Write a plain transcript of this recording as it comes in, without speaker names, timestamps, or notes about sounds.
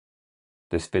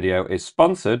This video is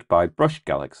sponsored by Brush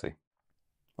Galaxy.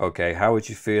 Okay, how would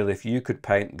you feel if you could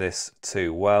paint this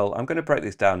too? Well, I'm going to break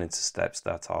this down into steps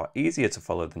that are easier to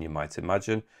follow than you might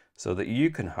imagine, so that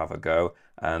you can have a go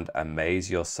and amaze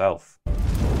yourself.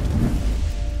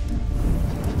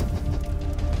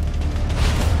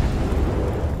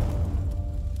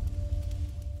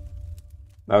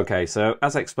 Okay, so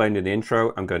as I explained in the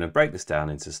intro, I'm going to break this down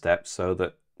into steps so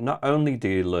that not only do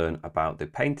you learn about the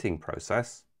painting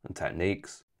process and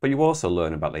techniques, but you also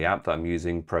learn about the app that I'm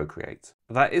using, PROCREATE.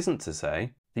 That isn't to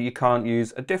say that you can't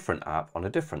use a different app on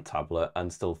a different tablet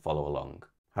and still follow along.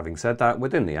 Having said that,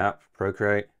 within the app,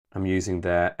 PROCREATE, I'm using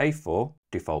their A4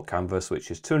 default canvas, which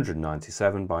is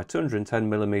 297 by 210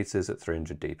 millimeters at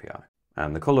 300 dpi.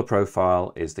 And the color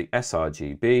profile is the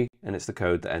sRGB, and it's the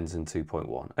code that ends in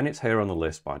 2.1, and it's here on the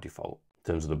list by default.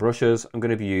 In terms of the brushes, I'm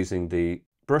going to be using the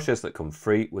brushes that come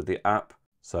free with the app.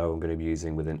 So I'm going to be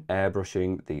using within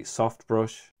airbrushing the soft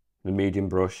brush, the medium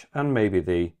brush, and maybe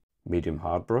the medium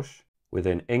hard brush.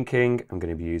 Within inking, I'm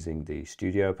going to be using the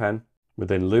studio pen.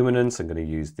 Within luminance, I'm going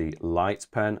to use the light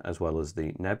pen as well as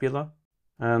the nebula.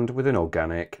 And within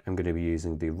organic, I'm going to be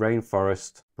using the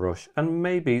rainforest brush and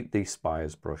maybe the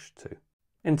spires brush too.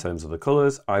 In terms of the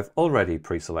colors, I've already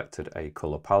pre-selected a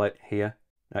color palette here.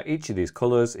 Now each of these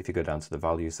colors, if you go down to the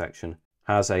value section,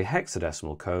 has a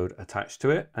hexadecimal code attached to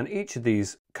it, and each of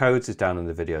these codes is down in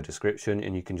the video description,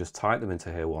 and you can just type them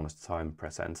into here one at a time,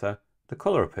 press enter. The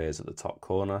color appears at the top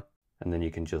corner, and then you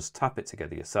can just tap it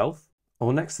together yourself.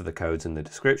 Or next to the codes in the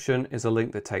description is a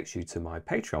link that takes you to my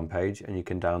Patreon page, and you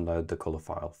can download the color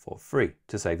file for free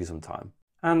to save you some time.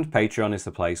 And Patreon is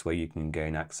the place where you can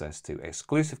gain access to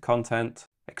exclusive content,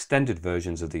 extended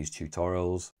versions of these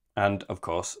tutorials, and of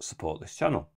course support this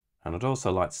channel. And I'd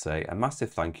also like to say a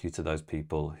massive thank you to those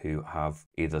people who have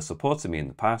either supported me in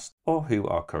the past or who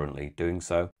are currently doing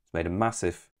so. It's made a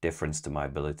massive difference to my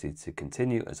ability to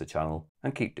continue as a channel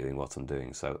and keep doing what I'm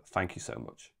doing, so thank you so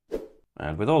much.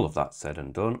 And with all of that said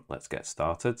and done, let's get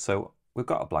started. So we've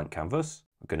got a blank canvas.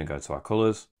 We're going to go to our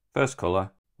colours. First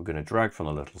colour, we're going to drag from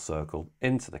the little circle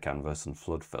into the canvas and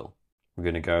flood fill. We're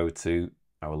going to go to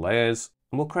our layers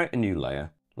and we'll create a new layer,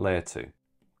 layer 2.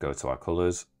 Go to our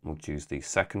colours, we'll choose the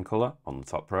second colour on the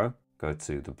top row. Go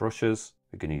to the brushes,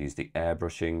 we're going to use the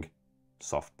airbrushing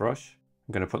soft brush.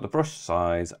 I'm going to put the brush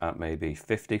size at maybe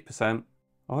 50%,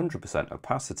 100%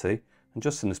 opacity, and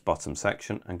just in this bottom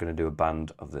section, I'm going to do a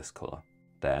band of this colour.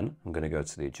 Then I'm going to go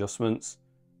to the adjustments,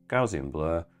 Gaussian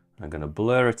blur, and I'm going to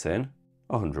blur it in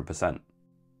 100%.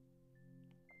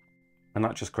 And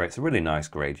that just creates a really nice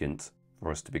gradient for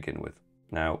us to begin with.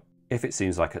 Now, if it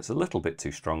seems like it's a little bit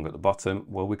too strong at the bottom,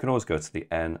 well, we can always go to the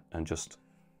N and just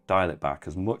dial it back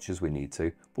as much as we need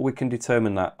to, but we can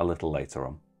determine that a little later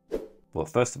on. But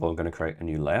first of all, I'm going to create a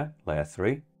new layer, layer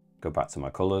 3, go back to my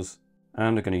colours,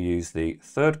 and I'm going to use the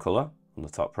third colour on the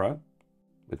top row.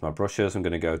 With my brushes, I'm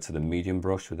going to go to the medium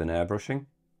brush within airbrushing. I'm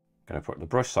going to put the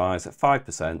brush size at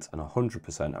 5% and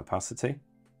 100% opacity.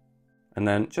 And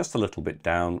then just a little bit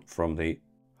down from the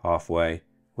halfway,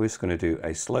 we're just going to do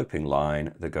a sloping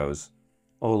line that goes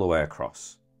all the way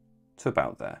across to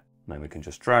about there. And then we can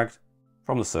just drag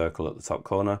from the circle at the top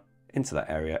corner into that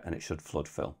area and it should flood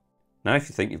fill. Now if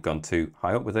you think you've gone too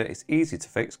high up with it, it's easy to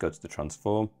fix. Go to the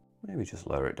transform, maybe just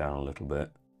lower it down a little bit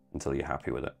until you're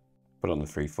happy with it. Put it on the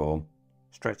freeform,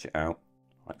 stretch it out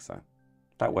like so.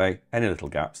 That way any little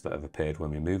gaps that have appeared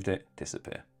when we moved it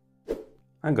disappear.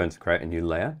 I'm going to create a new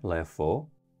layer, layer 4.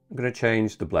 I'm going to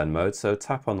change the blend mode, so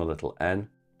tap on the little N,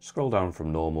 scroll down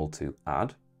from normal to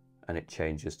add, and it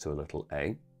changes to a little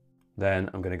A. Then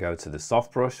I'm going to go to the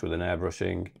soft brush with an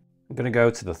airbrushing. I'm going to go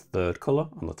to the third colour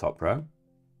on the top row. I'm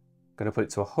going to put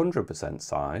it to 100%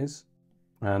 size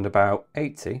and about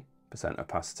 80%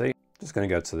 opacity. Just going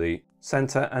to go to the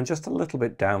centre and just a little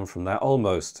bit down from there,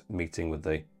 almost meeting with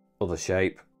the other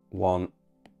shape. 1,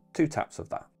 2 taps of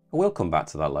that. I will come back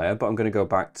to that layer, but I'm going to go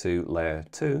back to layer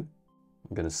 2.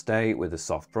 I'm going to stay with the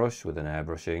soft brush with an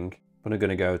airbrushing, but I'm going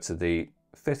to go to the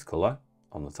 5th colour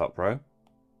on the top row.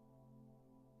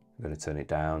 I'm going to turn it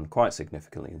down quite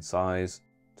significantly in size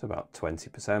to about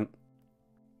 20%,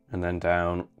 and then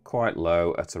down quite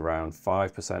low at around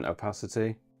 5%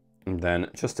 opacity. And then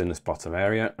just in this bottom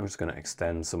area, I'm just going to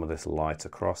extend some of this light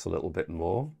across a little bit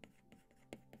more.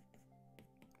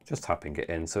 Just tapping it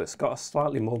in so it's got a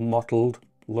slightly more mottled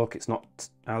look. It's not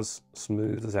as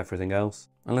smooth as everything else.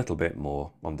 A little bit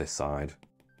more on this side,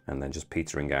 and then just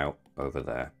petering out over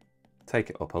there. Take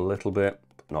it up a little bit,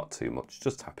 but not too much,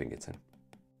 just tapping it in.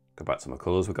 Go back to my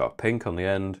colours, we've got a pink on the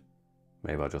end.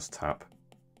 Maybe I'll just tap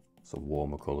some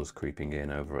warmer colours creeping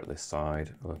in over at this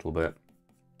side a little bit,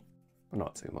 but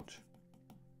not too much.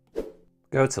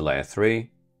 Go to layer 3,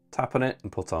 tap on it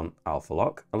and put on alpha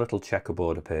lock. A little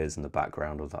checkerboard appears in the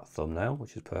background of that thumbnail,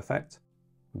 which is perfect.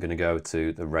 I'm going to go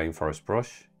to the rainforest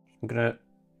brush. I'm going to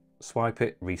swipe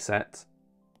it, reset,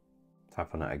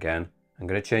 tap on it again. I'm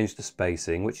going to change the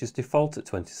spacing, which is default at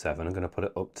 27. I'm going to put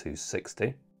it up to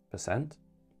 60%.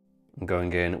 I'm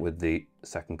going in with the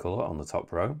second color on the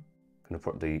top row. I'm going to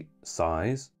put the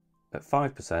size at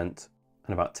 5%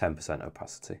 and about 10%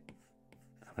 opacity.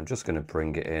 And I'm just going to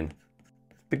bring it in,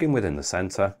 begin within the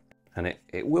center, and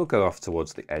it will go off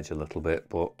towards the edge a little bit,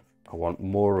 but I want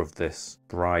more of this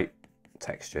bright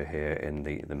texture here in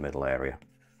the middle area.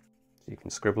 So you can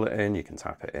scribble it in, you can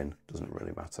tap it in, doesn't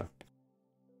really matter.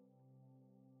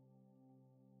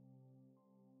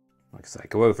 Like I say,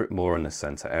 go over it more in the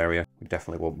center area. We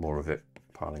definitely want more of it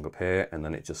piling up here, and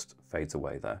then it just fades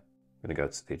away there. I'm going to go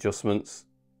to the adjustments,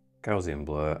 Gaussian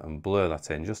blur, and blur that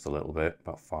in just a little bit,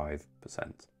 about 5%.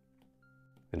 I'm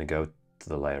going to go to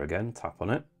the layer again, tap on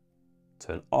it,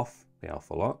 turn off the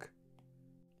alpha lock.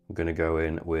 I'm going to go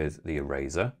in with the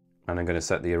eraser, and I'm going to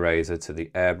set the eraser to the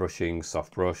airbrushing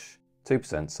soft brush,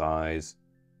 2% size,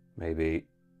 maybe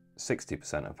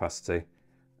 60% opacity,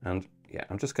 and yeah,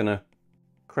 I'm just going to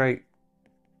create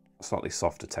a slightly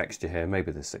softer texture here.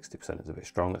 Maybe the 60% is a bit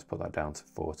strong. Let's put that down to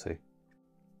 40.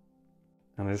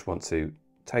 And I just want to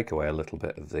take away a little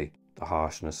bit of the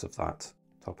harshness of that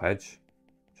top edge,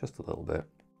 just a little bit.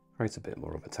 Create a bit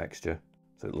more of a texture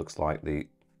so it looks like the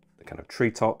kind of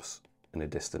treetops in a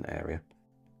distant area.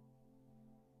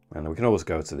 And we can always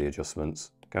go to the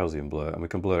adjustments, Gaussian blur, and we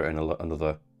can blur it in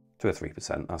another 2 or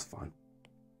 3%. That's fine.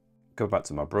 Go back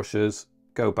to my brushes,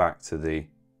 go back to the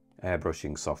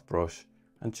airbrushing soft brush,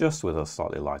 and just with a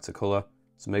slightly lighter color,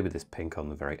 so maybe this pink on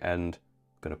the very end,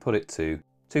 I'm going to put it to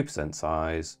 2%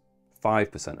 size,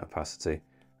 5% opacity,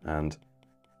 and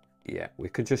yeah, we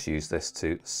could just use this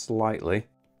to slightly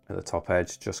at the top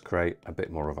edge just create a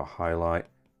bit more of a highlight,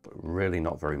 but really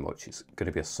not very much. It's going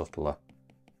to be a subtler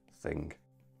thing.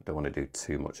 I don't want to do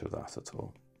too much of that at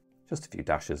all. Just a few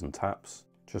dashes and taps,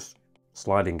 just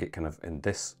sliding it kind of in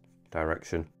this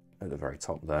direction at the very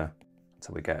top there,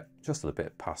 until we get just a little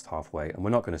bit past halfway, and we're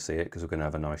not going to see it because we're going to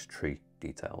have a nice tree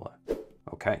detail there.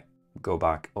 Okay, go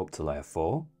back up to layer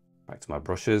 4, back to my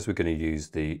brushes. We're going to use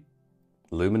the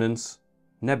Luminance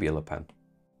Nebula pen.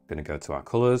 We're going to go to our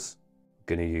colors.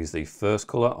 We're going to use the first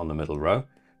color on the middle row.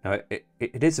 Now it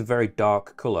is a very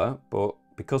dark color, but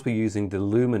because we're using the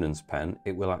Luminance pen,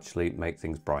 it will actually make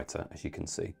things brighter, as you can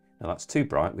see. Now that's too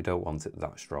bright, we don't want it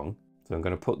that strong. So I'm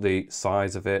going to put the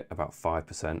size of it about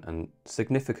 5% and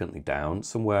significantly down,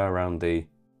 somewhere around the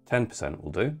 10%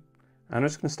 will do. And I'm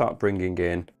just going to start bringing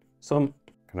in some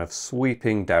kind of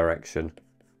sweeping direction,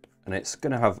 and it's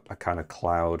going to have a kind of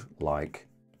cloud-like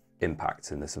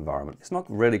impact in this environment. It's not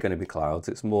really going to be clouds,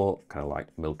 it's more kind of like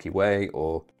Milky Way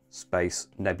or space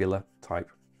nebula type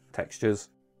textures.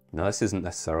 Now this isn't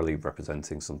necessarily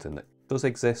representing something that does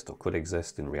exist or could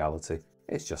exist in reality.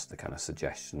 It's just a kind of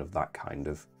suggestion of that kind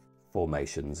of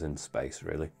formations in space,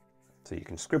 really. So you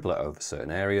can scribble it over certain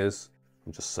areas.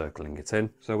 I'm just circling it in.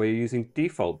 So we're using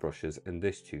default brushes in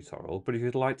this tutorial, but if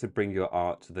you'd like to bring your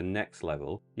art to the next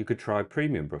level, you could try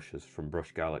premium brushes from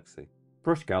Brush Galaxy.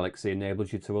 Brush Galaxy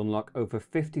enables you to unlock over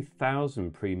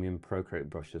 50,000 premium PROCREATE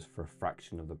brushes for a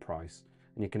fraction of the price,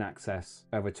 and you can access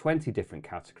over 20 different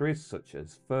categories such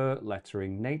as fur,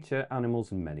 lettering, nature,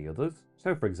 animals, and many others.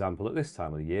 So for example, at this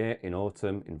time of the year, in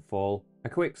autumn, in fall, a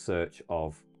quick search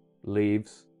of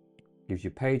leaves gives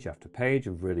you page after page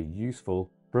of really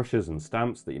useful brushes and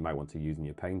stamps that you might want to use in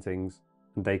your paintings,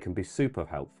 and they can be super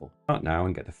helpful. Start now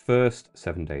and get the first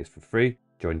 7 days for free.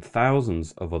 Join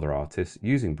thousands of other artists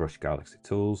using Brush Galaxy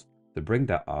tools to bring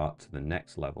their art to the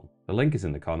next level. The link is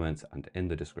in the comments and in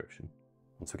the description.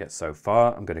 Once we get so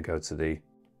far, I'm going to go to the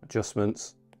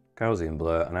adjustments, Gaussian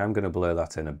blur, and I'm going to blur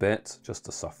that in a bit just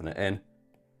to soften it in.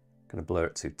 I'm going to blur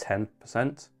it to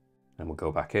 10%. And we'll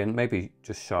go back in, maybe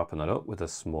just sharpen that up with a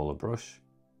smaller brush.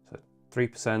 So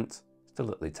 3%, still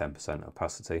at the 10%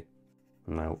 opacity.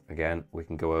 And now again, we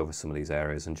can go over some of these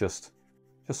areas and just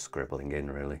scribbling in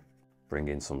really. Bring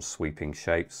in some sweeping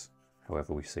shapes,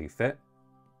 however we see fit.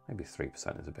 Maybe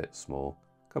 3% is a bit small.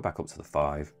 Go back up to the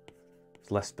 5. It's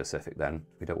less specific then.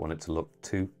 We don't want it to look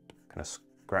too kind of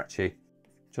scratchy.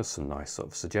 Just some nice sort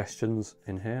of suggestions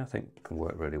in here, I think can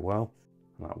work really well.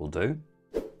 And that will do.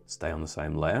 Stay on the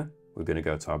same layer. We're going to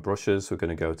go to our brushes, we're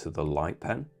going to go to the light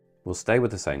pen. We'll stay with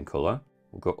the same colour.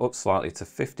 We'll go up slightly to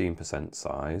 15%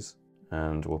 size,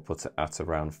 and we'll put it at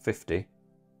around 50%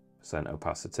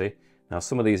 opacity. Now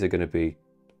some of these are going to be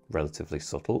relatively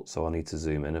subtle, so I need to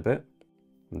zoom in a bit.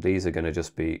 And these are going to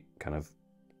just be kind of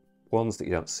ones that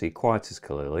you don't see quite as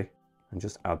clearly. and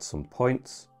just add some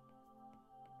points,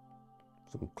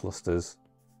 some clusters,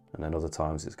 and then other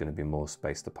times it's going to be more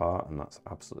spaced apart, and that's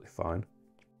absolutely fine.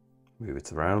 Move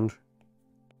it around.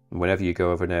 And whenever you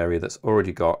go over an area that's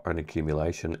already got an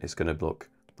accumulation, it's going to look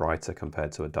brighter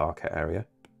compared to a darker area.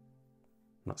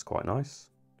 And that's quite nice.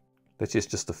 This is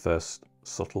just the first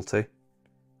subtlety.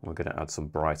 We're going to add some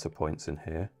brighter points in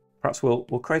here. Perhaps we'll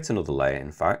create another layer,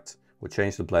 in fact. We'll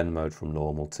change the blend mode from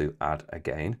normal to add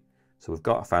again. So we've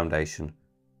got a foundation,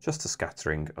 just a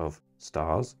scattering of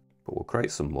stars, but we'll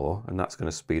create some more, and that's going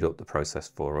to speed up the process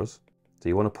for us. So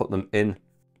you want to put them in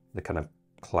the kind of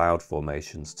cloud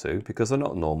formations too, because they're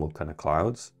not normal kind of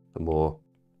clouds, they're more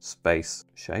space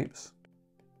shapes.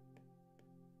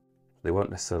 They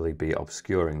won't necessarily be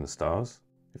obscuring the stars.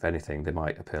 If anything, they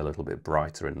might appear a little bit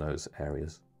brighter in those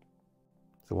areas.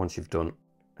 So once you've done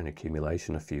an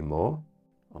accumulation, a few more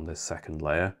on this second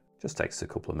layer, just takes a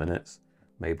couple of minutes.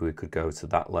 Maybe we could go to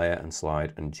that layer and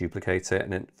slide and duplicate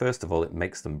it. And first of all, it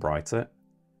makes them brighter,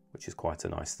 which is quite a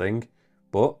nice thing.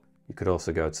 But you could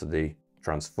also go to the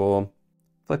transform,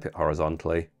 flip it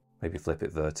horizontally, maybe flip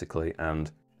it vertically and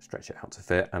stretch it out to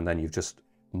fit. And then you've just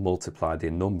multiplied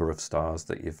the number of stars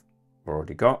that you've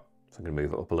already got. So I'm going to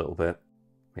move it up a little bit.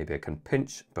 Maybe I can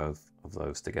pinch both of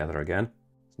those together again.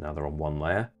 So now they're on one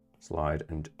layer. Slide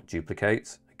and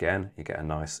duplicate. Again, you get a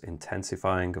nice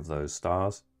intensifying of those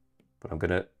stars. But I'm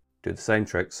going to do the same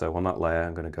trick. So on that layer,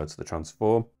 I'm going to go to the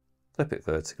transform, flip it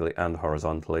vertically and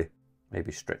horizontally.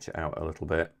 Maybe stretch it out a little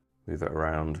bit, move it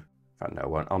around. In fact, no, I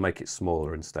won't. I'll make it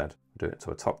smaller instead. Do it to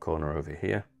a top corner over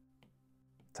here.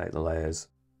 Take the layers,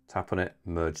 tap on it,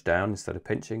 merge down instead of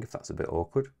pinching if that's a bit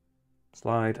awkward.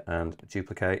 Slide and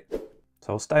duplicate.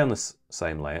 So I'll stay on this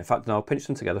same layer. In fact, no, I'll pinch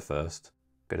them together first.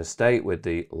 I'm going to stay with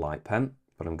the light pen,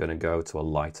 but I'm going to go to a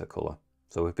lighter color.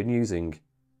 So we've been using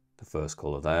the first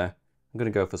color there. I'm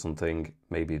going to go for something,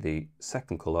 maybe the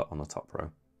second color on the top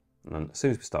row. And then as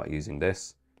soon as we start using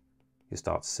this, you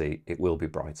start to see it will be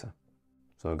brighter.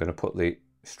 So I'm going to put the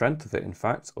strength of it, in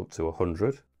fact, up to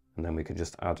 100. And then we can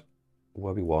just add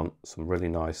where we want some really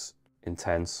nice,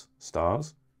 intense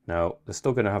stars. Now, they're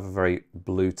still going to have a very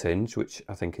blue tinge, which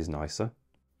I think is nicer,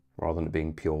 rather than it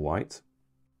being pure white.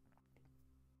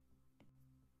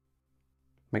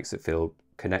 Makes it feel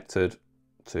connected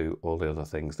to all the other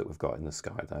things that we've got in the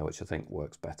sky there, which I think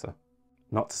works better.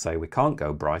 Not to say we can't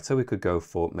go brighter, we could go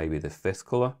for maybe the fifth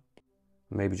colour,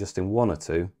 maybe just in one or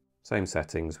two, same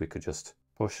settings, we could just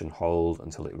push and hold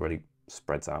until it really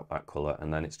spreads out that colour,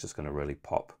 and then it's just going to really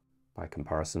pop by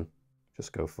comparison.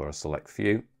 Just go for a select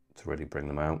few to really bring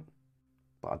them out.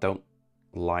 But I don't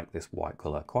like this white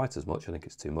colour quite as much, I think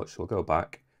it's too much, so we'll go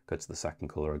back, go to the second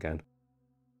colour again.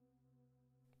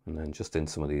 And then just in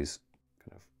some of these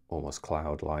kind of almost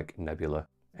cloud-like nebula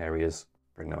areas,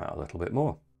 bring them out a little bit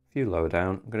more. A few lower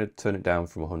down, I'm going to turn it down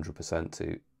from 100%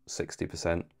 to 60%,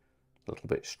 a little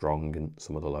bit strong in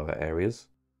some of the lower areas.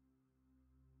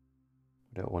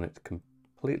 We don't want it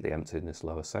completely empty in this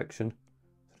lower section,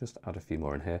 so just add a few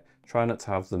more in here. Try not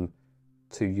to have them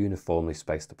too uniformly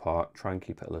spaced apart, try and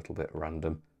keep it a little bit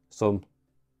random. Some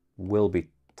will be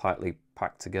tightly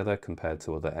packed together compared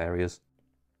to other areas.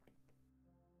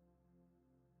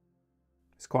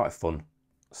 It's quite a fun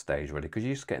stage really, because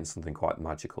you're just getting something quite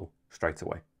magical straight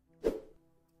away.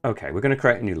 Okay, we're going to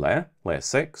create a new layer, layer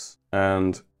 6,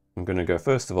 and I'm going to go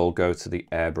first of all go to the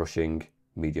airbrushing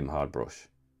medium hard brush.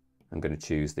 I'm going to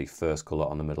choose the first colour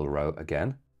on the middle row again.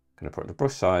 I'm going to put the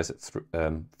brush size at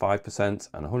 5%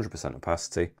 and 100%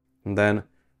 opacity, and then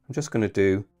I'm just going to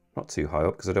do, not too high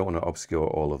up because I don't want to obscure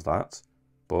all of that,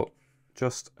 but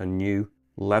just a new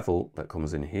level that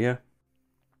comes in here.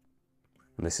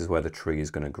 And this is where the tree is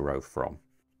going to grow from.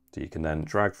 So you can then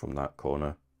drag from that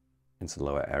corner into the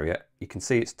lower area. You can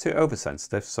see it's too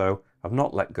oversensitive, so I've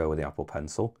not let go of the Apple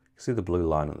Pencil. You can see the blue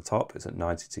line at the top is at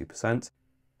 92%.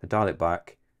 I dial it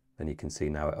back, then you can see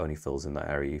now it only fills in that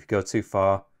area. If you go too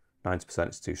far, 90%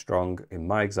 is too strong. In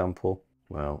my example,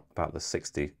 well, about the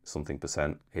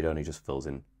 60-something%, it only just fills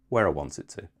in where I want it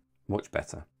to. Much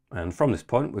better. And from this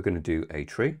point, we're going to do a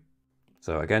tree.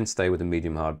 So again, stay with a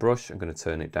medium hard brush. I'm going to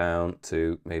turn it down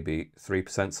to maybe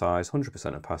 3% size,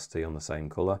 100% opacity on the same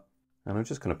color. And I'm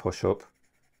just going to push up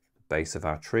the base of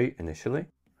our tree initially.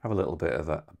 Have a little bit of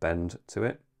a bend to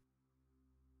it.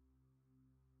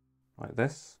 Like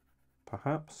this,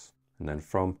 perhaps. And then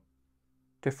from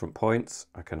different points,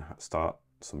 I can start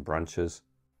some branches.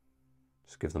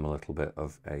 Just give them a little bit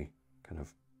of a kind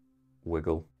of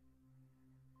wiggle.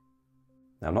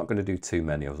 Now, I'm not going to do too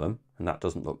many of them, and that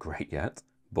doesn't look great yet,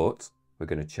 but we're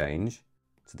going to change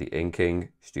to the inking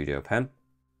studio pen.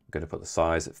 I'm going to put the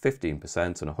size at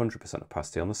 15% and 100%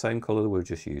 opacity on the same color that we were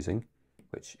just using.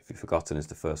 which if you've forgotten is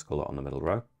the first colour on the middle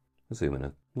row. Zoom in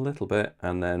a little bit,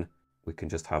 and then we can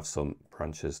just have some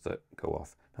branches that go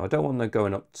off. Now I don't want them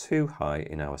going up too high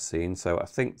in our scene, so I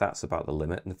think that's about the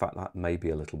limit. In fact, that may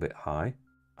be a little bit high.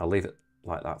 I'll leave it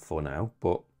like that for now,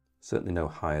 but certainly no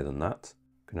higher than that.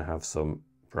 I'm going to have some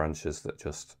branches that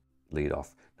just lead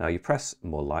off. Now you press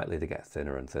more lightly, they get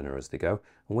thinner and thinner as they go.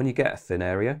 And when you get a thin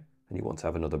area and you want to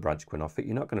have another branch going off it,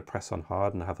 you're not going to press on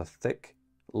hard and have a thick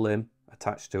limb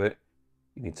attached to it.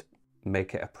 You need to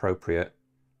make it appropriate,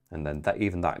 and then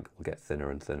even that will get thinner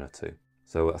and thinner too.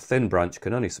 So a thin branch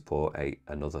can only support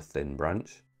another thin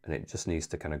branch, and it just needs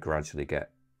to kind of gradually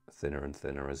get thinner and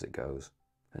thinner as it goes.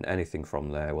 And anything from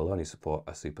there will only support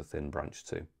a super thin branch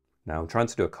too. Now I'm trying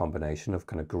to do a combination of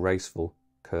kind of graceful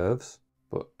curves,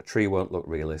 but a tree won't look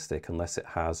realistic unless it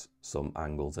has some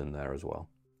angles in there as well.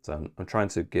 So I'm trying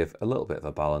to give a little bit of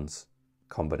a balance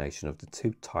combination of the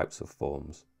two types of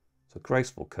forms. So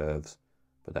graceful curves,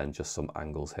 but then just some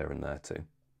angles here and there too.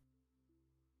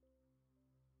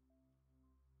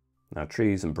 Now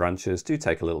trees and branches do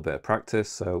take a little bit of practice,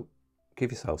 so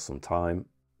give yourself some time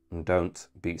and don't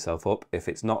beat yourself up. If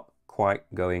it's not quite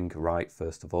going right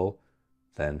first of all,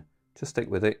 then just stick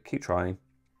with it, keep trying,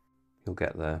 you'll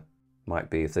get there. Might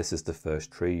be if this is the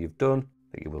first tree you've done,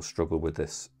 that you will struggle with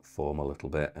this form a little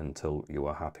bit until you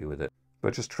are happy with it.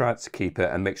 But just try to keep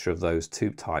it a mixture of those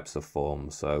two types of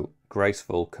forms, so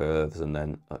graceful curves and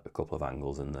then a couple of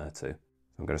angles in there too.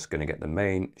 I'm just going to get the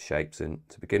main shapes in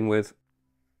to begin with,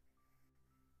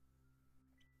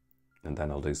 and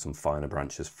then I'll do some finer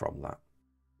branches from that.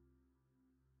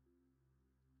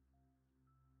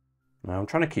 Now I'm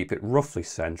trying to keep it roughly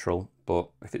central, but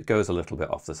if it goes a little bit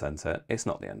off the center, it's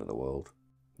not the end of the world.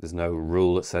 There's no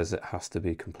rule that says it has to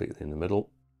be completely in the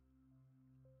middle.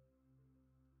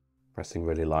 Pressing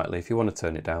really lightly. If you want to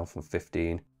turn it down from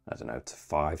 15, I don't know, to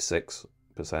 5-6%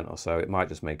 or so, it might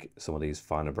just make some of these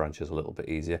finer branches a little bit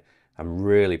easier. I'm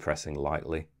really pressing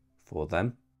lightly for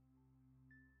them.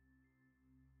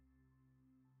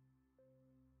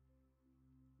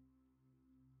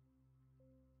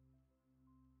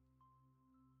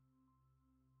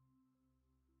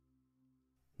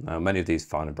 Now many of these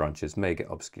finer branches may get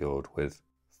obscured with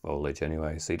foliage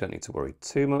anyway, so you don't need to worry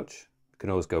too much. You can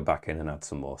always go back in and add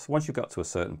some more. So once you've got to a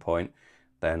certain point,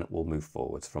 then we'll move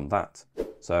forwards from that.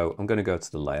 So I'm going to go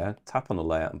to the layer, tap on the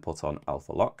layer and put on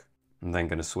Alpha Lock. I'm then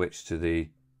going to switch to the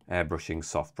airbrushing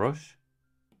soft brush,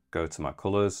 go to my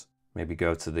colors, maybe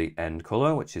go to the end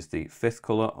color, which is the 5th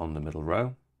color on the middle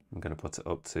row. I'm going to put it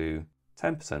up to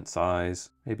 10% size,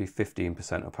 maybe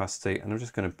 15% opacity, and I'm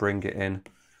just going to bring it in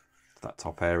that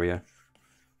top area,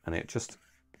 and it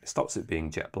stops it being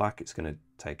jet black. It's going to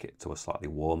take it to a slightly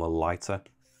warmer, lighter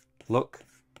look.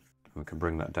 We can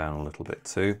bring that down a little bit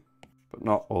too, but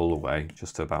not all the way,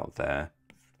 just to about there.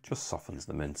 Just softens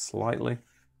them in slightly.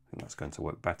 I think that's going to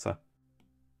work better.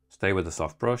 Stay with the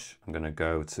soft brush. I'm going to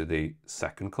go to the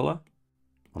 2nd color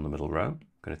on the middle row. I'm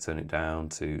going to turn it down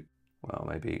to, well,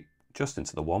 maybe just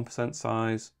into the 1%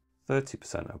 size,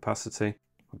 30% opacity.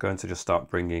 We're going to just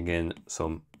start bringing in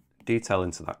some detail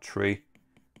into that tree.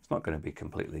 It's not going to be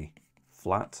completely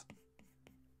flat.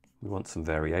 We want some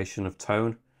variation of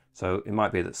tone. So it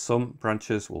might be that some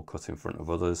branches will cut in front of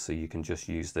others, so you can just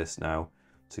use this now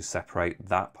to separate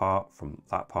that part from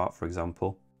that part, for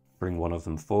example. Bring one of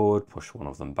them forward, push one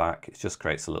of them back. It just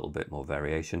creates a little bit more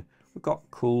variation. We've got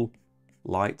cool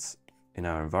lights in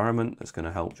our environment that's going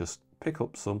to help just pick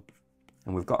up some.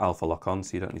 And we've got Alpha Lock on,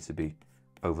 so you don't need to be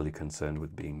overly concerned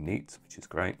with being neat, which is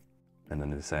great. And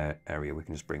then in this area, we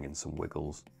can just bring in some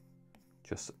wiggles,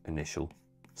 just initial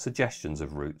suggestions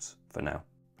of roots for now.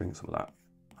 Bring some of that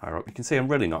higher up. You can see I'm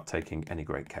really not taking any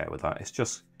great care with that. It's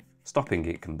just stopping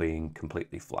it from being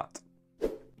completely flat.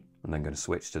 I'm then going to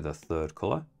switch to the 3rd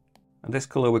color. And this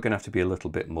color we're going to have to be a little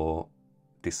bit more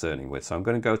discerning with. So I'm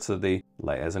going to go to the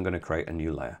layers. I'm going to create a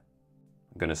new layer.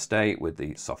 I'm going to stay with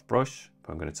the soft brush,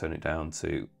 but I'm going to turn it down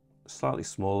to slightly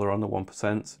smaller on the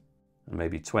 1%, and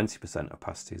maybe 20%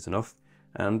 opacity is enough.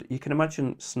 And you can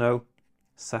imagine snow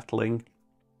settling.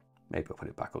 Maybe I'll put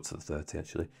it back up to the 30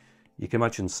 actually. You can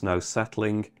imagine snow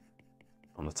settling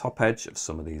on the top edge of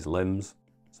some of these limbs,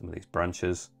 some of these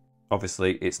branches.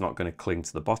 Obviously it's not going to cling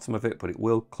to the bottom of it, but it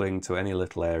will cling to any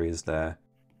little areas there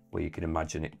where you can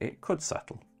imagine it could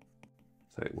settle.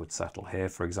 So it would settle here,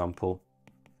 for example.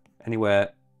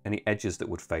 Anywhere, any edges that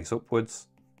would face upwards,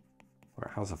 where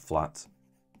it has a flat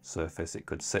surface, it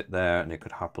could sit there and it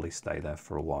could happily stay there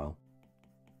for a while.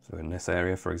 So in this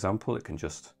area, for example, it can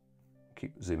just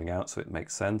keep zooming out so it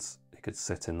makes sense. It could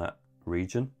sit in that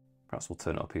region. Perhaps we'll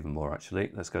turn it up even more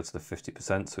actually. Let's go to the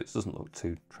 50% so it doesn't look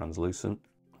too translucent.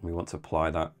 We want to apply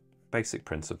that basic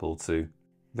principle to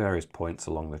various points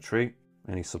along the tree.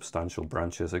 Any substantial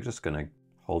branches are just going to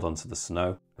hold onto the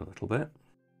snow a little bit.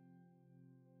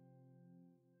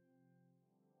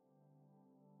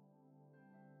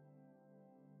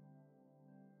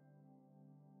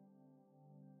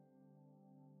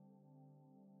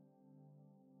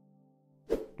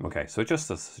 Okay, so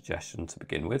just a suggestion to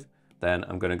begin with. Then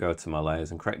I'm going to go to my layers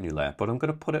and create a new layer, but I'm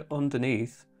going to put it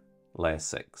underneath layer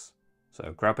 6.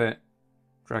 So grab it,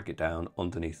 drag it down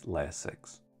underneath layer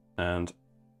 6. And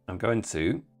I'm going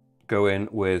to go in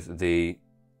with the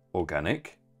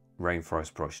organic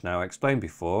rainforest brush. Now I explained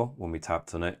before when we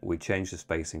tapped on it, we changed the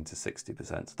spacing to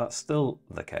 60%. That's still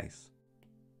the case.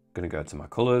 I'm going to go to my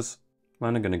colors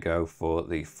and I'm going to go for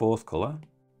the 4th color.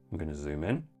 I'm going to zoom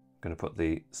in. I'm going to put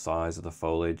the size of the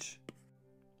foliage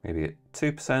maybe at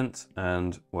 2%,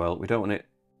 and well, we don't want it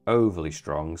overly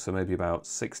strong, so maybe about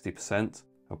 60%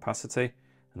 opacity.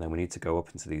 And then we need to go up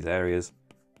into these areas,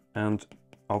 and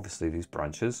obviously these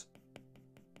branches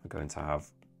are going to have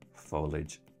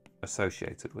foliage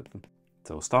associated with them.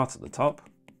 So we'll start at the top,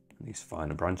 these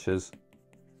finer branches.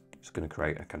 Just going to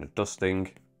create a kind of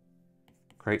dusting,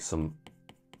 create some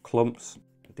clumps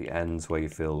at the ends where you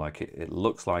feel like it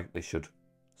looks like they should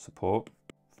support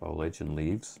foliage and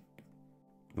leaves.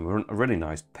 And we want a really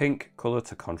nice pink colour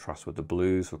to contrast with the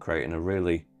blues. We're creating a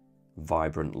really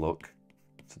vibrant look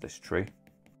to this tree.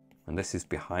 And this is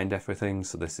behind everything,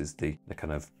 so this is the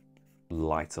kind of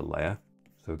lighter layer.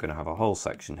 So we're going to have a whole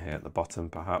section here at the bottom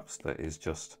perhaps that is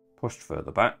just pushed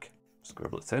further back.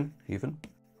 Scribble it in even,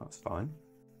 that's fine.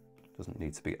 Doesn't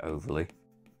need to be overly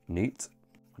neat.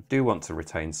 I do want to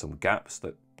retain some gaps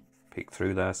that peek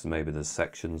through there, so maybe there's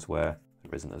sections where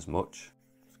there isn't as much.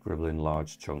 Scribble in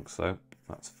large chunks though,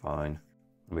 that's fine.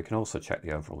 And we can also check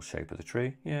the overall shape of the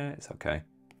tree. Yeah, it's okay.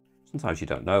 Sometimes you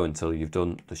don't know until you've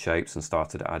done the shapes and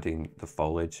started adding the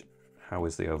foliage. How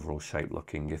is the overall shape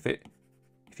looking? If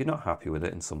you're not happy with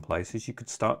it in some places, you could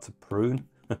start to prune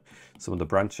some of the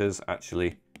branches,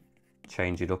 actually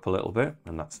change it up a little bit,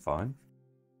 and that's fine.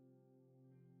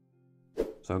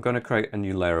 So I'm going to create a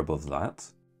new layer above that,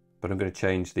 but I'm going to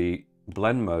change the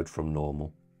blend mode from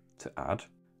normal to add.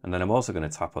 And then I'm also going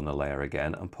to tap on the layer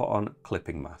again and put on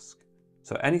clipping mask.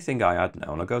 So anything I add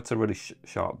now, and I'll go to a really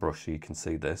sharp brush so you can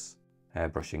see this,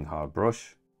 airbrushing hard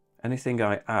brush. Anything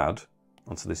I add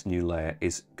onto this new layer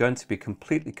is going to be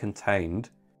completely contained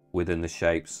within the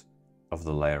shapes of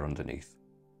the layer underneath.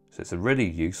 So it's a really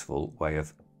useful way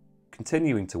of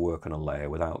continuing to work on a layer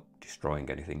without destroying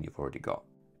anything you've already got.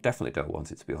 Definitely don't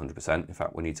want it to be 100%. In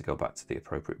fact, we need to go back to the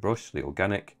appropriate brush, the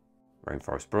organic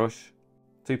rainforest brush.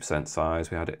 2% size,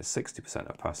 we had it at 60%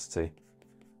 opacity,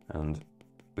 and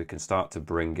we can start to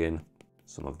bring in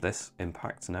some of this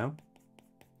impact now.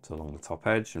 So along the top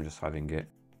edge, I'm just having it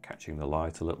catching the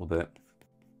light a little bit.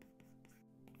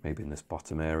 Maybe in this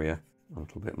bottom area, a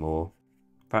little bit more.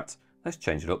 In fact, let's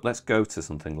change it up. Let's go to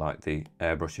something like the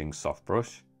airbrushing soft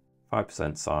brush.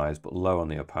 5% size, but low on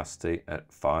the opacity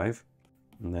at 5.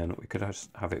 And then we could just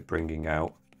have it bringing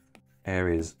out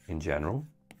areas in general.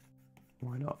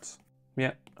 Why not?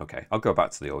 Yeah, okay, I'll go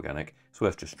back to the organic. It's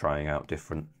worth just trying out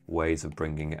different ways of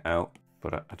bringing it out.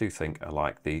 But I do think I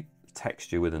like the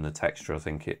texture within the texture. I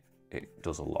think it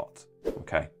does a lot.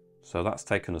 Okay, so that's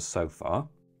taken us so far.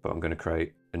 But I'm going to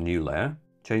create a new layer,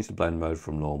 change the blend mode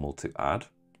from normal to add.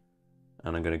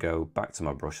 And I'm going to go back to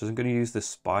my brushes. I'm going to use the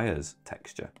spires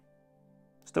texture.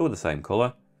 Still with the same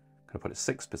color. I'm going to put it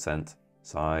 6%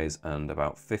 size and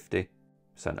about 50%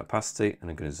 opacity. And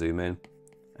I'm going to zoom in.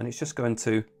 And it's just going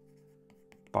to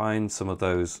bind some of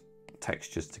those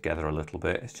textures together a little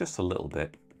bit. It's just a little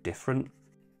bit different.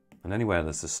 And anywhere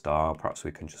there's a star, perhaps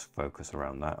we can just focus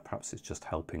around that. Perhaps it's just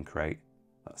helping create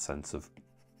that sense of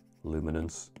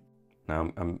luminance.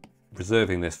 Now I'm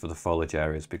reserving this for the foliage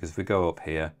areas because if we go up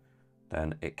here,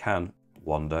 then it can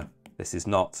wander. This is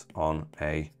not on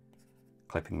a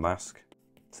clipping mask,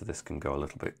 so this can go a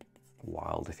little bit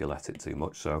wild if you let it too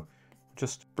much. So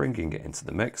just bringing it into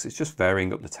the mix. It's just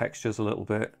varying up the textures a little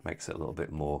bit, makes it a little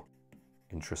bit more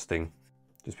interesting.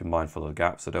 Just be mindful of the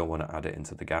gaps. I don't want to add it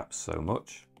into the gaps so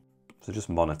much. So just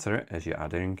monitor it as you're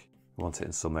adding. You want it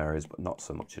in some areas, but not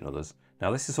so much in others.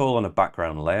 Now this is all on a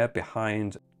background layer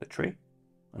behind the tree,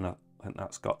 and I think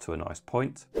that's got to a nice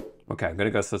point. Okay, I'm going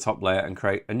to go to the top layer and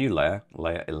create a new layer,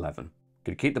 layer 11. I'm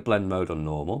going to keep the blend mode on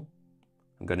normal.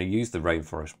 I'm going to use the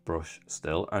rainforest brush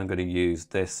still. I'm going to use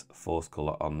this 4th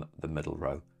color on the middle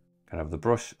row. Can have the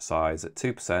brush size at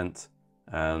 2%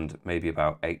 and maybe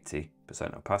about 80%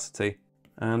 opacity.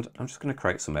 And I'm just going to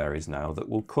create some areas now that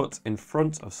will cut in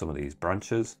front of some of these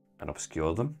branches and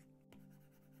obscure them.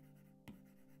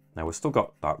 Now we've still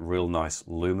got that real nice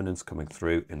luminance coming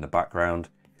through in the background.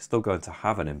 it's still going to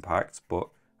have an impact, but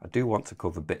I do want to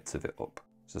cover bits of it up.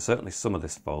 So certainly some of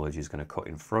this foliage is going to cut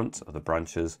in front of the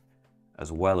branches,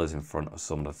 as well as in front of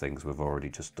some of the things we've already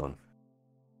just done.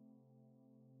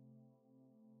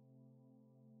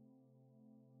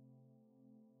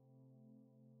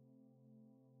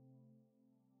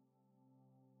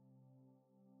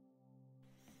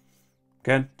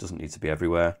 Again, doesn't need to be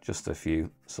everywhere, just a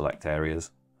few select areas,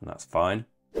 and that's fine.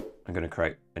 I'm going to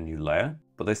create a new layer,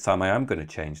 but this time I am going to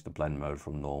change the blend mode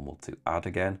from normal to add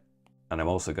again. And I'm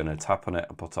also going to tap on it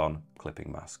and put on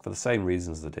clipping mask for the same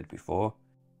reasons as I did before.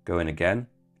 Go in again,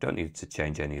 don't need to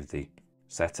change any of the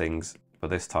settings,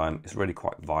 but this time it's really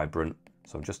quite vibrant.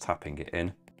 So I'm just tapping it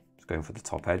in, just going for the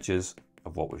top edges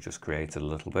of what we've just created a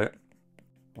little bit.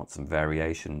 Want some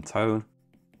variation in tone,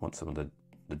 want some of the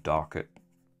darker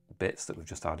bits that we've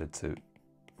just added to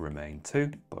remain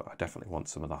too, but I definitely want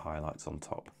some of the highlights on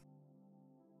top.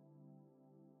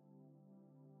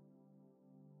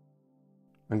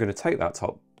 I'm going to take that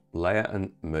top layer and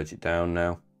merge it down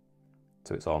now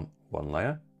so it's on one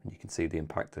layer, and you can see the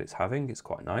impact that it's having. It's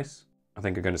quite nice. I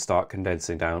think I'm going to start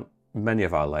condensing down many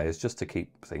of our layers just to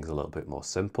keep things a little bit more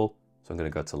simple. So I'm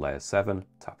going to go to layer 7,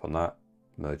 tap on that,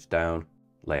 merge down,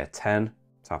 layer 10,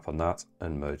 tap on that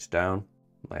and merge down,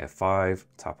 layer 5,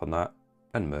 tap on that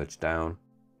and merge down.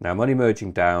 Now I'm only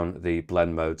merging down the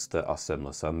blend modes that are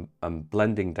similar, so I'm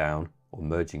blending down or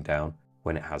merging down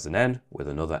when it has an N with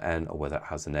another N, or whether it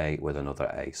has an A with another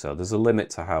A. So there's a limit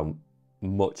to how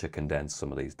much I condense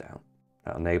some of these down.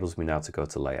 That enables me now to go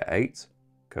to layer 8,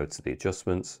 go to the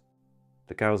adjustments,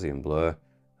 the Gaussian blur,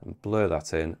 and blur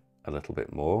that in a little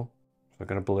bit more. So I'm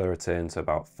going to blur it in to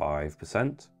about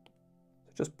 5%. It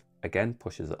just again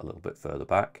pushes it a little bit further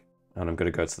back. And I'm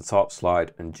going to go to the top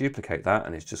slide and duplicate that,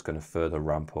 and it's just going to further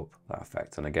ramp up that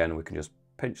effect. And again, we can just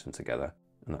pinch them together,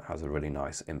 and that has a really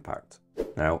nice impact.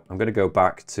 Now I'm going to go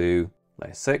back to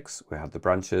layer 6. We had the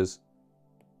branches.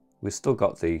 We've still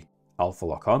got the alpha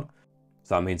lock on.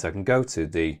 So that means I can go to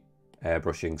the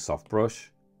airbrushing soft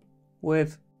brush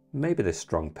with maybe this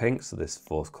strong pink, so this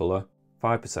fourth color,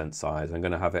 5% size. I'm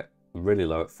going to have it really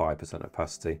low at 5%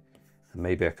 opacity. And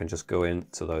maybe I can just go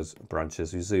into those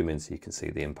branches. We zoom in so you can see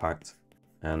the impact.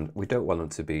 And we don't want them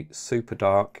to be super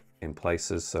dark in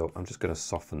places, so I'm just going to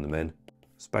soften them in,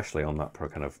 especially on that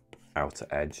kind of outer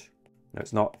edge. Now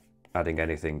it's not adding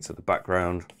anything to the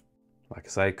background, like I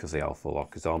say, because the alpha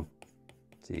lock is on.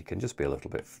 So you can just be a little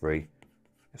bit free.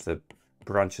 If the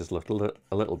branches look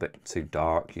a little bit too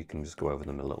dark, you can just go over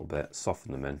them a little bit,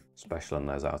 soften them in, especially on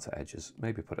those outer edges.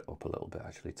 Maybe put it up a little bit,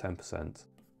 actually, 10%. And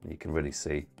you can really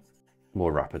see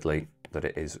more rapidly that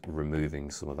it is removing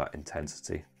some of that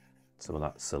intensity, some of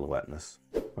that silhouetteness.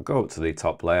 I'll go up to the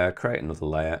top layer, create another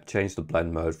layer, change the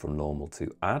blend mode from normal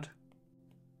to add.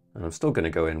 And I'm still going to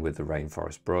go in with the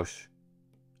rainforest brush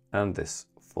and this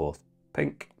fourth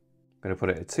pink. I'm going to put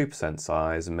it at 2%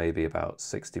 size and maybe about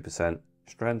 60%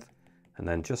 strength, and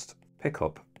then just pick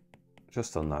up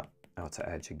just on that outer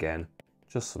edge again,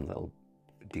 just some little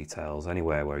details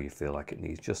anywhere where you feel like it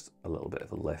needs just a little bit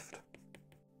of a lift.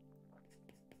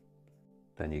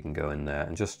 Then you can go in there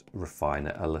and just refine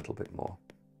it a little bit more.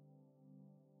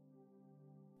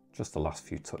 Just the last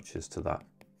few touches to that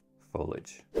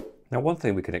foliage. Now one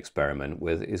thing we can experiment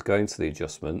with is going to the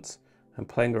adjustments and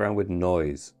playing around with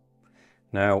noise.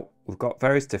 Now we've got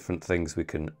various different things we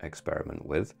can experiment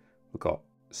with. We've got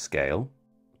scale,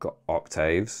 we've got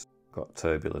octaves, we've got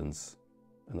turbulence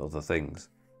and other things.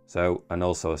 So, and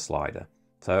also a slider.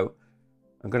 So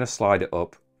I'm going to slide it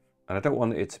up, and I don't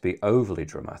want it to be overly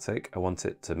dramatic. I want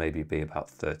it to maybe be about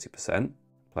 30%.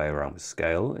 Play around with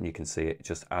scale, and you can see it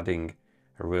just adding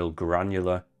a real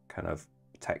granular kind of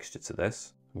texture to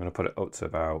this. I'm going to put it up to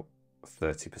about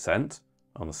 30%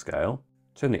 on the scale.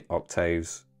 Turn the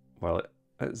octaves, well,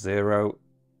 at 0,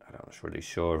 I'm not really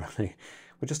sure really.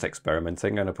 We're just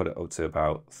experimenting. I'm going to put it up to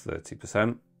about 30%.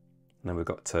 And then we've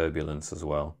got turbulence as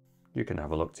well. You can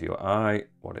have a look to your eye,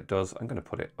 what it does. I'm going to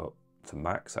put it up to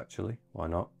max actually, why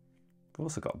not? We've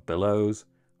also got billows,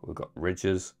 we've got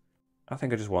ridges. I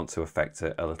think I just want to affect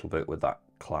it a little bit with that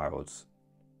clouds,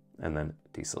 and then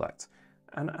deselect.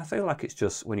 And I feel like it's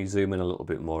just, when you zoom in a little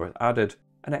bit more, it added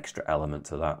an extra element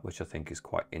to that, which I think is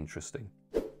quite interesting.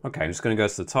 Okay, I'm just going to go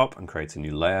to the top and create a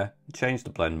new layer, change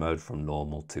the blend mode from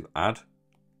normal to add.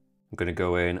 I'm going to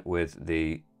go in with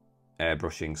the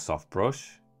airbrushing soft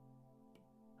brush,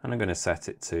 and I'm going to set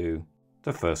it to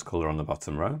the first color on the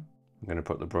bottom row. I'm going to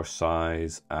put the brush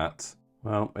size at,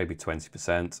 well, maybe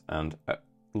 20% and at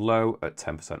low at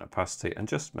 10% opacity, and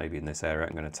just maybe in this area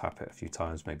I'm going to tap it a few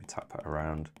times, maybe tap it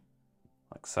around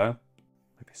like so.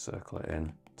 Maybe circle it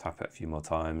in, tap it a few more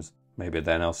times. Maybe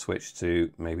then I'll switch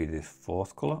to maybe the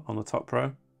fourth color on the top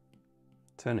row.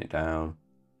 Turn it down,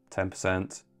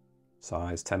 10%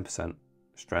 size, 10%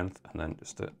 strength, and then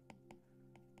just a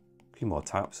few more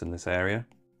taps in this area.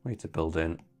 We need to build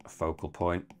in a focal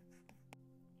point.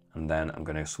 And then I'm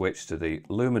going to switch to the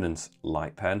luminance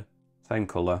light pen, same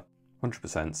color,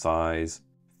 100% size,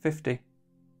 50%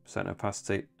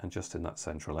 opacity, and just in that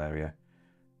central area.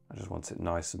 I just want it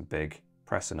nice and big,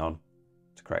 pressing on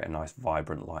to create a nice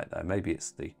vibrant light there. Maybe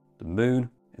it's the moon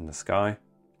in the sky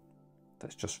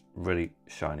that's just really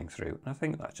shining through. And I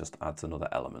think that just adds another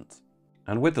element.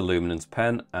 And with the luminance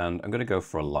pen, and I'm going to go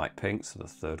for a light pink, so the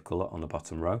third color on the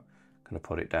bottom row. I'm going to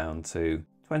put it down to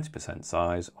 20%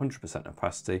 size, 100%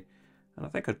 opacity. And I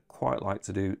think I'd quite like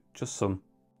to do just some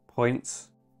points,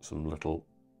 some little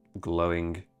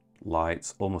glowing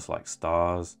lights, almost like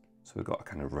stars. So we've got a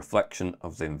kind of reflection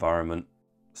of the environment,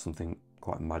 something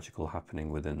quite magical happening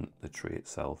within the tree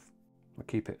itself. We'll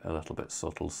keep it a little bit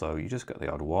subtle, so you just get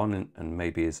the odd one, and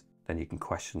maybe then you can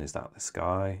question, is that the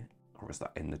sky or is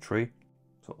that in the tree?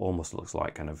 So it almost looks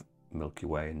like kind of Milky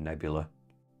Way and nebula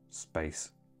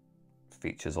space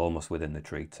features almost within the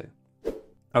tree too.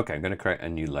 Okay, I'm going to create a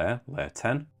new layer, layer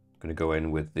 10. I'm going to go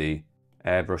in with the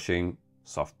airbrushing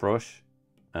soft brush,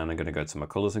 and I'm going to go to my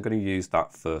colors. I'm going to use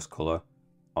that first color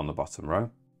on the bottom row.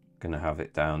 I'm going to have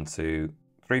it down to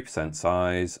 3%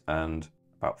 size and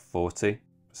about 40%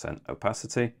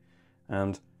 opacity.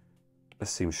 And this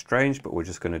seems strange, but we're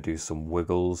just going to do some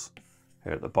wiggles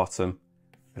here at the bottom.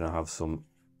 We're going to have some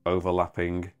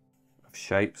overlapping of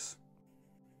shapes,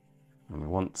 and we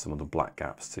want some of the black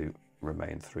gaps to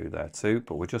remain through there too,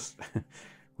 but we're just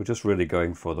really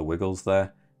going for the wiggles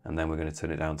there. And then we're going to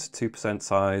turn it down to 2%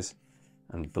 size,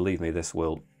 and believe me, this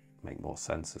will make more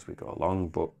sense as we go along,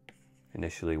 but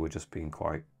initially we're just being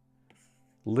quite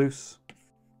loose.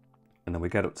 And then we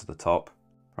get up to the top.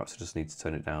 Perhaps I just need to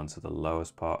turn it down to the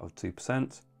lowest part of 2%,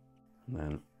 and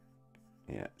then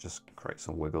yeah, just create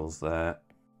some wiggles there,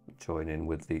 join in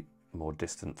with the more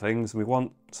distant things. We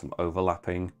want some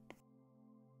overlapping.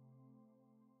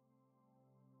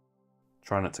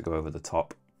 Try not to go over the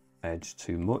top edge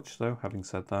too much though, having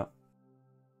said that.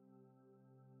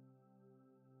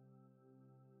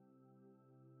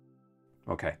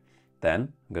 Okay, then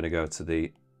I'm going to go to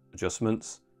the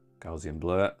adjustments, Gaussian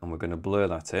blur, and we're going to blur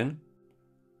that in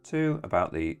to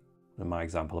about in my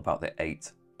example, about the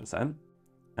 8%.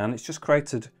 And it's just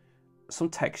created some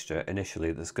texture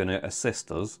initially that's going to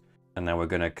assist us. And now we're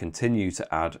going to continue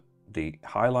to add the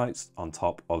highlights on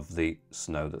top of the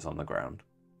snow that's on the ground.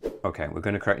 Okay, we're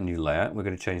going to create a new layer. We're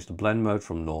going to change the blend mode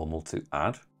from normal to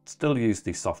add. Still use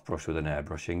the soft brush with an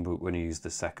airbrushing, but we're going to use the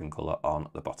second color on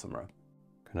the bottom row.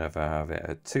 Going to have it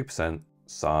at 2%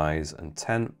 size and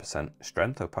 10%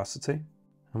 strength opacity.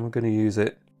 And we're going to use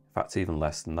it, in fact, even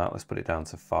less than that. Let's put it down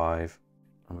to 5.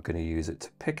 And we're going to use it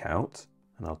to pick out,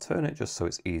 and I'll turn it just so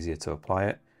it's easier to apply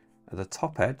it. At the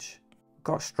top edge, we've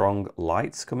got strong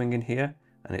lights coming in here,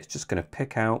 and it's just going to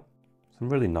pick out some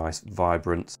really nice,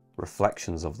 vibrant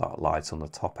reflections of that light on the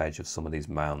top edge of some of these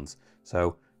mounds.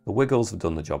 So the wiggles have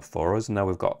done the job for us. Now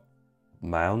we've got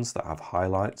mounds that have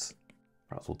highlights.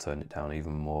 Perhaps we'll turn it down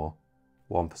even more,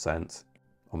 1%,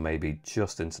 or maybe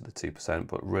just into the 2%,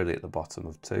 but really at the bottom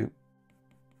of 2. And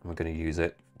we're going to use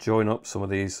it, join up some of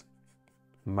these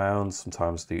mounds,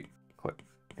 sometimes the quite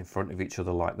in front of each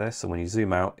other like this. So when you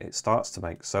zoom out, it starts to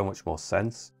make so much more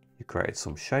sense. You created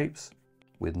some shapes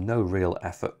with no real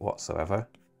effort whatsoever.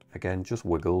 Again, just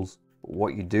wiggles. But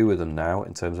what you do with them now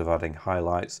in terms of adding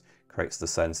highlights creates the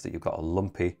sense that you've got a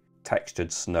lumpy,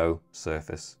 textured snow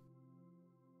surface.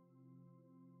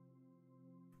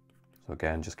 So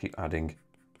again, just keep adding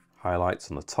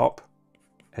highlights on the top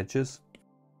edges.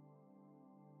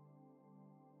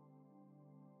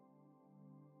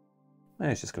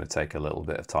 And it's just going to take a little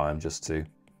bit of time just to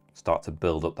start to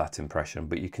build up that impression,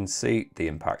 but you can see the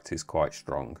impact is quite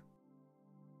strong.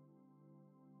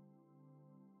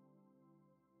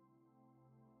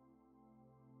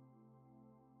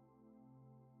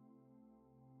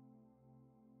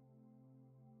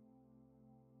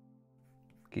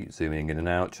 Keep zooming in and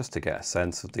out just to get a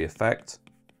sense of the effect.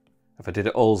 If I did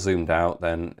it all zoomed out,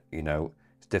 then, you know,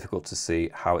 it's difficult to see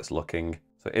how it's looking.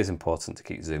 So it is important to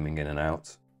keep zooming in and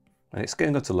out. And it's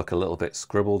going to look a little bit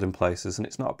scribbled in places, and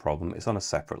it's not a problem. It's on a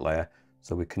separate layer.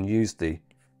 So we can use the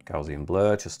Gaussian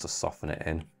blur just to soften it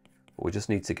in. But we just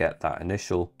need to get that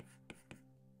initial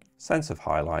sense of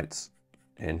highlights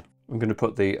in. I'm going to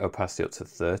put the opacity up to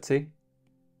 30.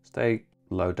 Stay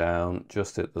low down,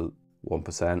 just at the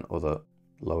 1% or the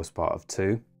lowest part of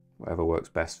 2, whatever works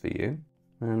best for you.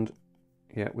 And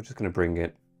yeah, we're just going to bring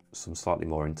it some slightly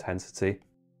more intensity.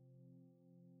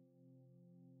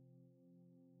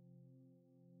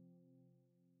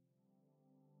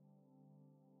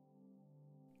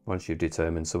 Once you've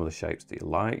determined some of the shapes that you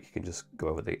like, you can just go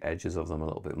over the edges of them a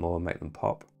little bit more and make them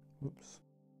pop. Oops.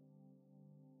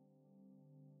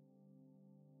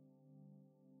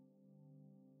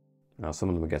 Now some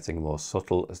of them are getting more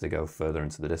subtle as they go further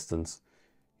into the distance.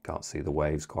 You can't see the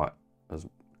waves quite as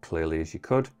clearly as you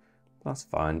could. That's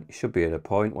fine. You should be at a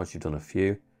point once you've done a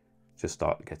few, just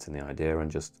start getting the idea and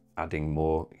just adding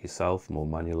more yourself, more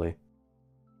manually.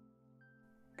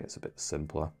 Gets a bit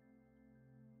simpler.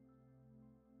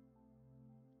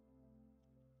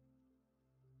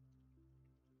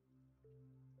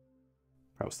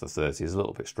 Perhaps the 30 is a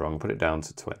little bit strong. Put it down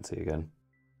to 20 again.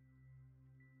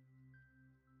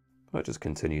 I'll just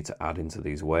continue to add into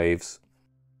these waves.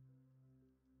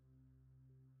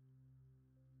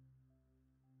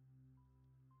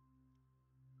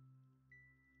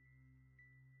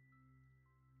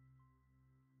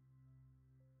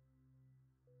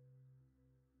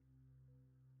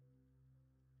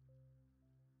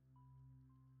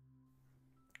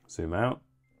 Zoom out,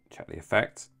 check the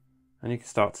effect, and you can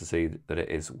start to see that it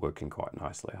is working quite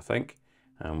nicely, I think.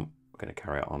 We're going to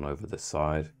carry it on over this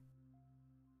side.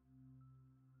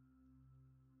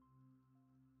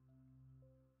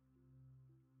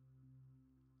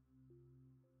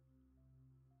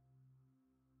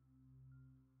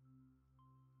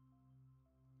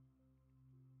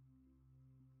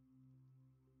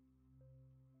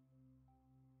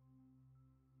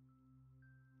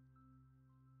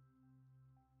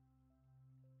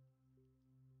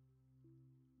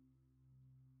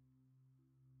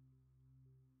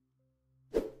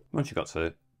 Once you've got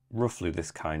to roughly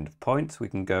this kind of point, we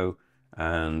can go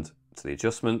and to the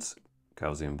adjustments,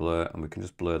 Gaussian blur, and we can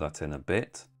just blur that in a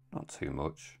bit, not too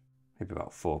much, maybe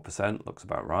about 4%, looks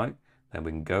about right. Then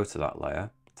we can go to that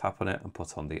layer, tap on it and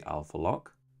put on the alpha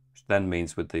lock, which then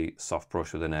means with the soft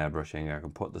brush within airbrushing, I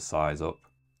can put the size up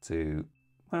to,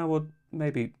 well,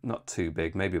 maybe not too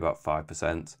big, maybe about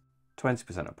 5%,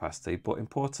 20% opacity, but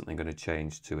importantly, I'm going to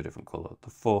change to a different color, the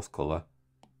fourth color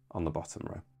on the bottom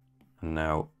row. And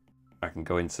now I can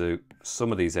go into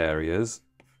some of these areas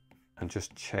and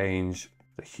just change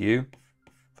the hue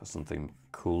for something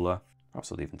cooler.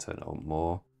 Perhaps I'll even turn it on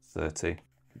more, 30,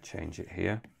 and change it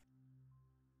here.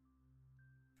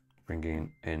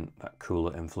 Bringing in that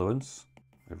cooler influence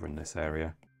over in this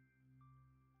area.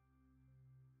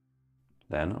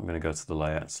 Then I'm going to go to the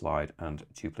layer and slide and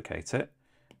duplicate it.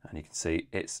 And you can see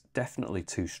it's definitely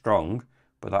too strong,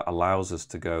 but that allows us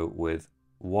to go with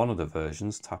one of the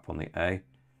versions, tap on the A,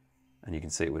 and you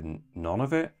can see it with none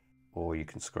of it, or you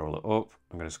can scroll it up.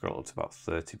 I'm going to scroll it up to about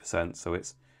 30%, so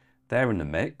it's there in the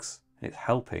mix, it's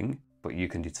helping, but you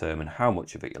can determine how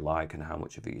much of it you like and how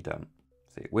much of it you don't.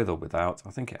 See, with or without,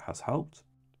 I think it has helped.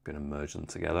 I'm going to merge them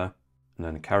together, and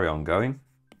then carry on going,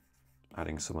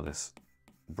 adding some of this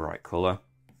bright colour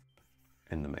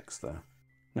in the mix there.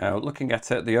 Now, looking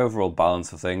at it, the overall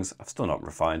balance of things, I've still not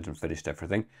refined and finished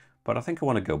everything, but I think I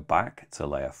want to go back to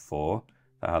layer 4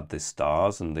 that had the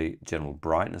stars and the general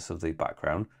brightness of the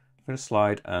background. I'm going to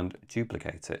slide and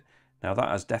duplicate it. Now that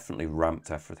has definitely ramped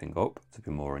everything up to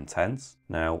be more intense.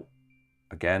 Now,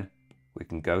 again, we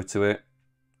can go to it,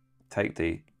 take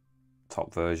the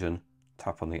top version,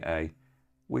 tap on the A.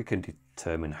 We can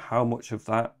determine how much of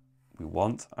that we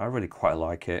want. I really quite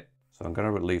like it, so I'm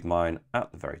going to leave mine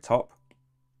at the very top,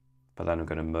 but then I'm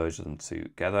going to merge them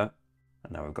together.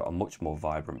 And now we've got a much more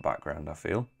vibrant background, I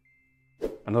feel.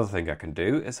 Another thing I can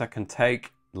do is I can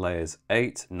take layers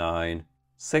 8, 9,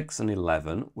 6 and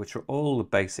 11, which are all the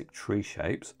basic tree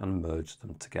shapes, and merge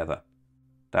them together.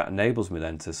 That enables me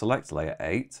then to select layer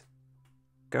 8,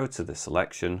 go to the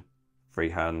selection,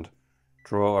 freehand,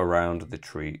 draw around the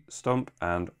tree stump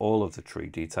and all of the tree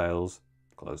details,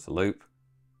 close the loop,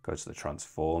 go to the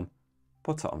transform,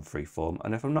 put it on freeform,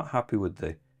 and if I'm not happy with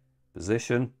the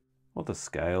position or the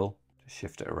scale, just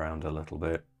shift it around a little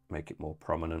bit, make it more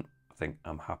prominent. I think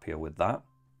I'm happier with that.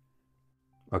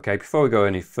 Okay, before we go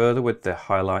any further with the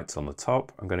highlights on the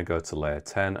top, I'm going to go to layer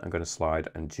 10. I'm going to slide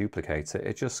and duplicate it.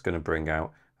 It's just going to bring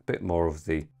out a bit more of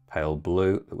the pale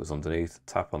blue that was underneath.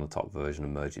 Tap on the top version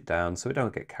and merge it down so we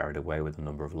don't get carried away with the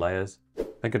number of layers.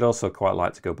 I could also quite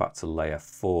like to go back to layer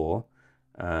 4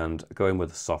 and go in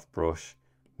with a soft brush,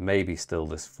 maybe still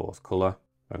this fourth color.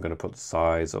 I'm going to put the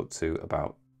size up to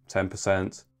about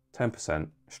 10%, 10%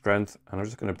 strength, and I'm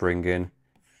just going to bring in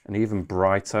an even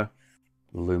brighter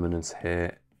luminance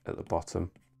here at the bottom.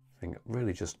 I think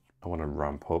really just I want to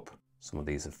ramp up some of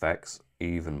these effects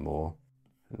even more,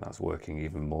 and that's working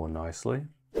even more nicely.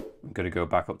 I'm going to go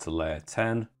back up to layer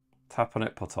 10, tap on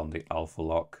it, put on the alpha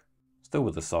lock. Still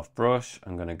with the soft brush,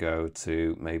 I'm going to go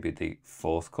to maybe the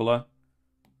fourth color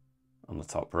on the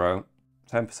top row,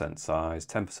 10% size,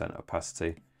 10%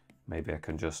 opacity, maybe I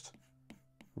can just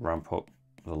ramp up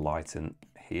the light in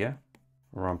here,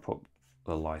 ramp up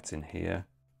the light in here,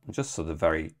 and just so the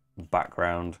very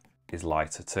background is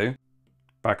lighter too.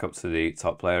 Back up to the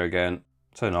top layer again,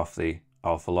 turn off the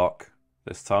alpha lock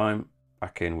this time,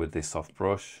 back in with the soft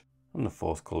brush and the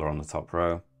fourth colour on the top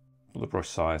row. Put the brush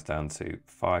size down to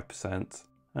 5%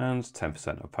 and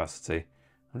 10% opacity.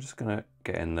 I'm just going to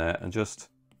get in there and just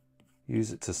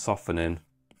use it to soften in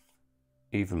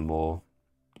even more.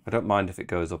 I don't mind if it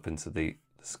goes up into the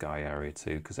sky area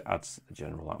too, because it adds to the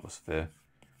general atmosphere.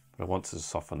 But I want to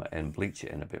soften that in, bleach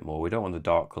it in a bit more. We don't want the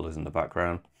dark colours in the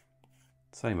background.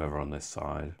 Same over on this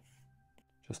side,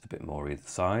 just a bit more either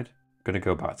side. I'm going to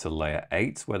go back to layer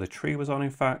 8 where the tree was on, in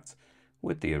fact,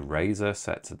 with the eraser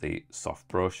set to the soft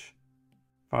brush.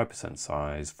 5%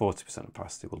 size, 40%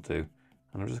 opacity will do.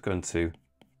 And I'm just going to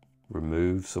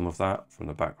remove some of that from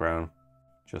the background,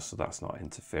 just so that's not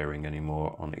interfering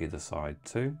anymore on either side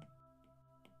too.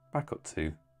 Back up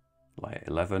to layer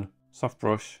 11, soft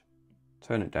brush,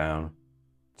 turn it down,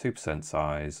 2%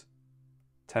 size,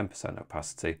 10%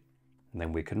 opacity, and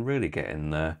then we can really get in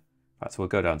there. In fact, we'll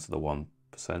go down to the 1%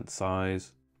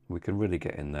 size. We can really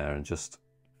get in there and just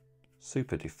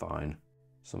super define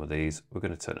some of these. We're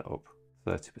going to turn it up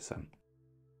 30%. And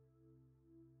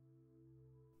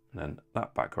then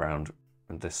that background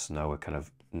and this snow are kind of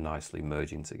nicely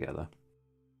merging together.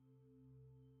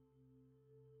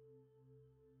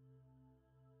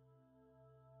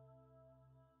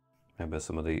 Remember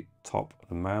some of the top of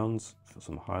the mounds for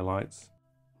some highlights.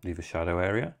 Leave a shadow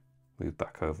area. Move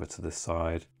back over to this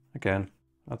side. Again,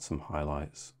 add some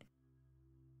highlights.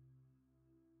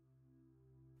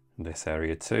 In this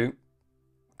area too,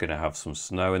 we're going to have some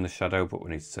snow in the shadow, but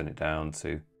we need to turn it down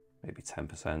to maybe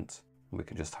 10%. And we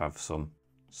can just have some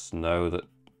snow that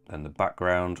then the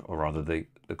background, or rather the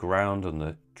ground and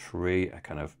the tree are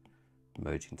kind of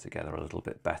merging together a little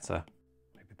bit better.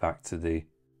 Maybe back to the,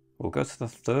 we'll go to the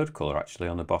third colour actually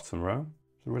on the bottom row.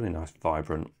 It's a really nice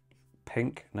vibrant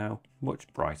pink now,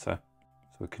 much brighter.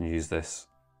 So we can use this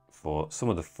for some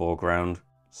of the foreground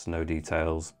snow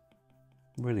details,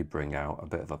 really bring out a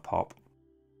bit of a pop.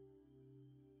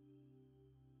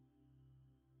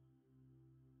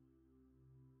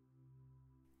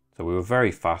 So we were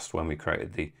very fast when we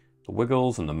created the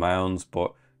wiggles and the mounds,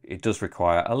 but it does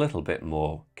require a little bit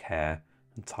more care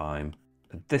and time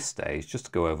at this stage just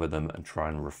to go over them and try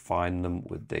and refine them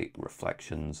with the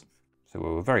reflections. So we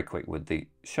were very quick with the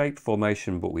shape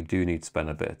formation, but we do need to spend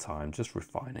a bit of time just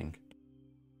refining.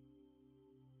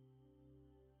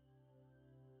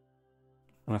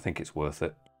 And I think it's worth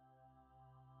it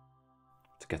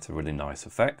to get a really nice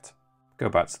effect. Go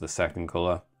back to the second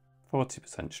colour,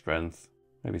 40% strength,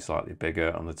 maybe slightly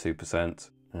bigger on the 2%.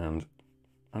 And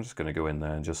I'm just going to go in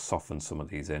there and just soften some of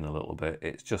these in a little bit.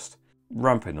 It's just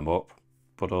ramping them up,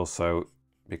 but also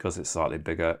because it's slightly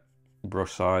bigger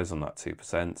brush size on that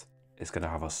 2%, it's going to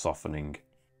have a softening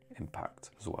impact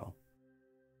as well.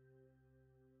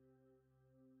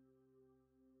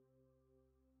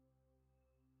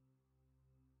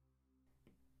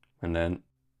 And then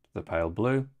the pale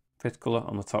blue, fifth colour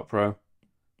on the top row.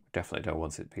 Definitely don't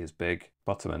want it to be as big.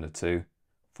 Bottom end of 2,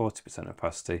 40%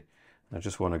 opacity. And I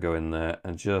just want to go in there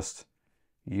and just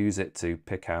use it to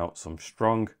pick out some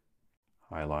strong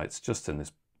highlights just in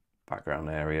this background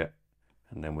area.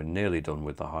 And then we're nearly done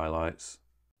with the highlights.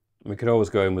 We could always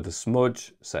go in with a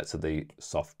smudge set to the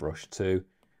soft brush too,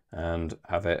 and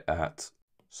have it at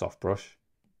soft brush.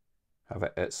 Have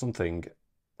it at something,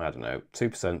 I don't know,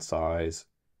 2% size,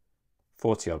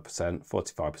 40%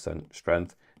 45%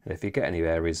 strength. And if you get any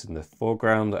areas in the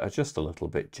foreground that are just a little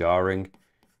bit jarring,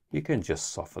 you can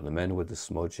just soften them in with the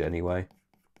smudge anyway.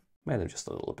 Make them just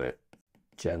a little bit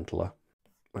gentler.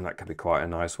 And that can be quite a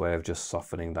nice way of just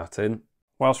softening that in.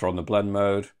 Whilst we're on the blend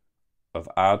mode of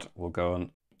add, we'll go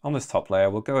on this top layer,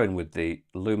 we'll go in with the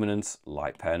luminance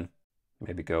light pen.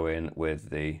 Maybe go in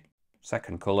with the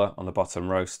second colour on the bottom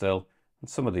row still. And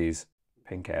some of these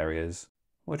pink areas,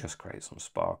 we'll just create some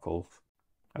sparkle.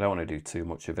 I don't want to do too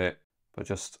much of it, but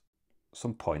just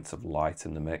some points of light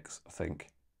in the mix, I think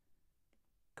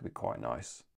could be quite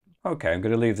nice. Okay, I'm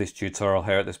going to leave this tutorial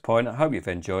here at this point. I hope you've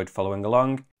enjoyed following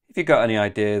along. If you've got any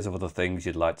ideas of other things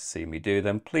you'd like to see me do,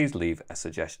 then please leave a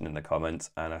suggestion in the comments,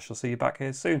 and I shall see you back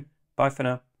here soon. Bye for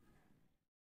now.